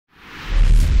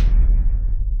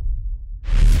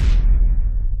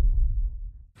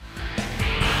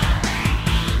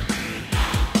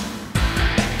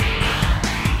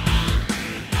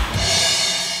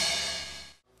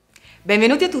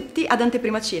Benvenuti a tutti ad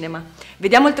Anteprima Cinema.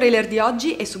 Vediamo il trailer di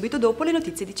oggi e subito dopo le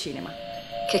notizie di cinema.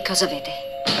 Che cosa vede?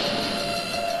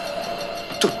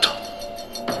 Tutto.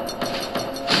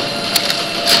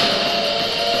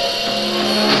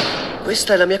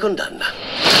 Questa è la mia condanna.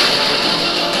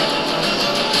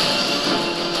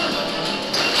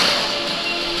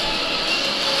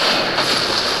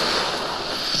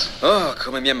 Oh,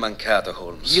 come mi è mancato,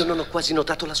 Holmes. Io non ho quasi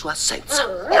notato la sua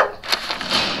assenza.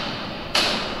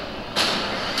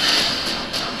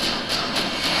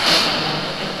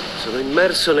 Sono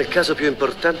immerso nel caso più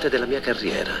importante della mia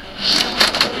carriera.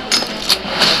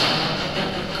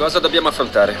 Cosa dobbiamo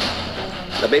affrontare?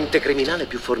 La mente criminale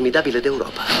più formidabile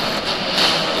d'Europa.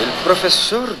 Il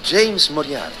professor James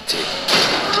Moriarty.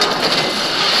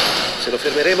 Se lo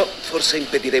fermeremo, forse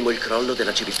impediremo il crollo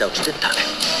della civiltà occidentale.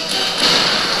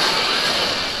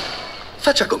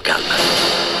 Faccia con calma.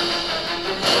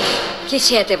 Chi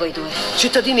siete voi due?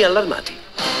 Cittadini allarmati.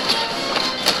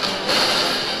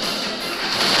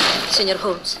 Signor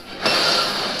Holmes,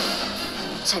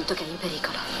 sento che è in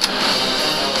pericolo.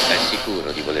 È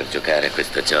sicuro di voler giocare a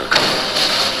questo gioco?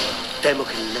 Temo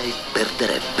che lei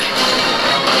perderebbe.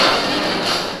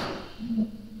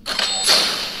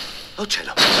 Oh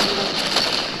cielo.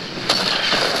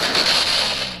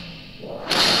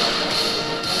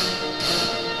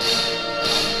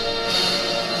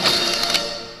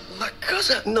 Ma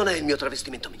cosa? Non è il mio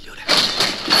travestimento migliore.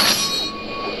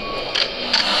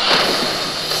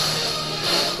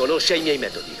 Conosce i miei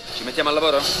metodi. Ci mettiamo al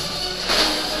lavoro?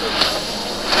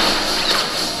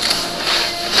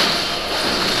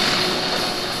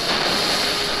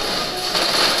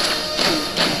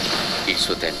 Il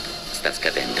suo tempo sta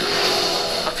scadendo.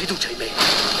 Ha fiducia in me.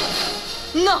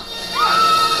 No!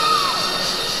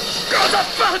 Cosa ha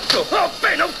fatto? Ho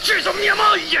appena ucciso mia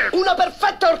moglie! Una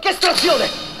perfetta orchestrazione!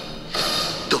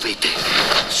 Dovete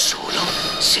solo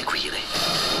seguire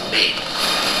me.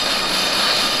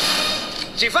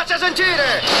 Ci faccia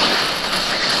sentire!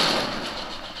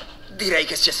 Direi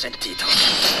che si è sentito.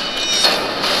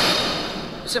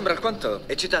 Sembra alquanto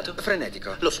Eccitato?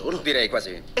 frenetico. Lo sono. Direi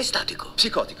quasi Estatico.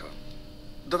 psicotico.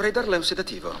 Dovrei darle un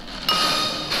sedativo.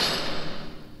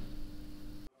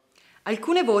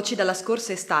 Alcune voci dalla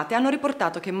scorsa estate hanno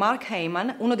riportato che Mark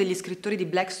Heyman, uno degli scrittori di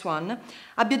Black Swan,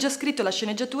 abbia già scritto la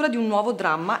sceneggiatura di un nuovo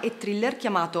dramma e thriller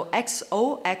chiamato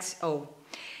XOXO.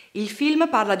 Il film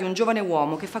parla di un giovane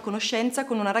uomo che fa conoscenza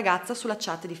con una ragazza sulla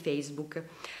chat di Facebook.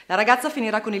 La ragazza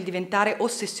finirà con il diventare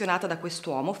ossessionata da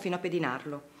quest'uomo fino a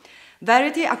pedinarlo.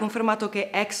 Variety ha confermato che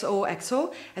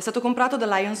XOXO è stato comprato da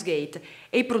Lionsgate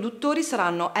e i produttori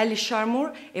saranno Ellie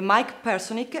Sharmour e Mike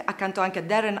Personick, accanto anche a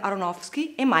Darren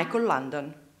Aronofsky e Michael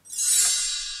Landon.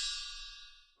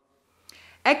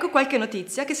 Ecco qualche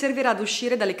notizia che servirà ad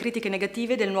uscire dalle critiche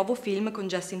negative del nuovo film con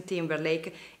Justin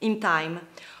Timberlake, In Time.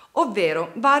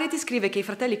 Ovvero, Variety scrive che i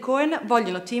fratelli Coen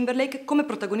vogliono Timberlake come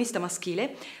protagonista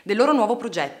maschile del loro nuovo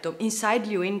progetto, Inside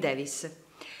Llewyn Davis.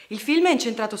 Il film è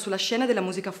incentrato sulla scena della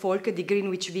musica folk di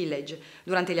Greenwich Village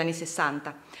durante gli anni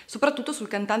 60, soprattutto sul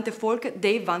cantante folk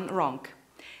Dave Van Ronk.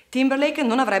 Timberlake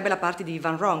non avrebbe la parte di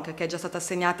Van Ronk, che è già stata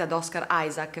assegnata ad Oscar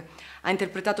Isaac. Ha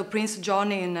interpretato Prince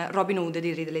John in Robin Hood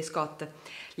di Ridley Scott.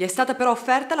 Gli è stata però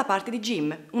offerta la parte di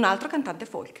Jim, un altro cantante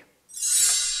folk.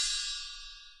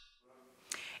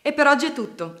 E per oggi è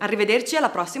tutto. Arrivederci alla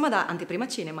prossima da Anteprima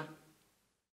Cinema.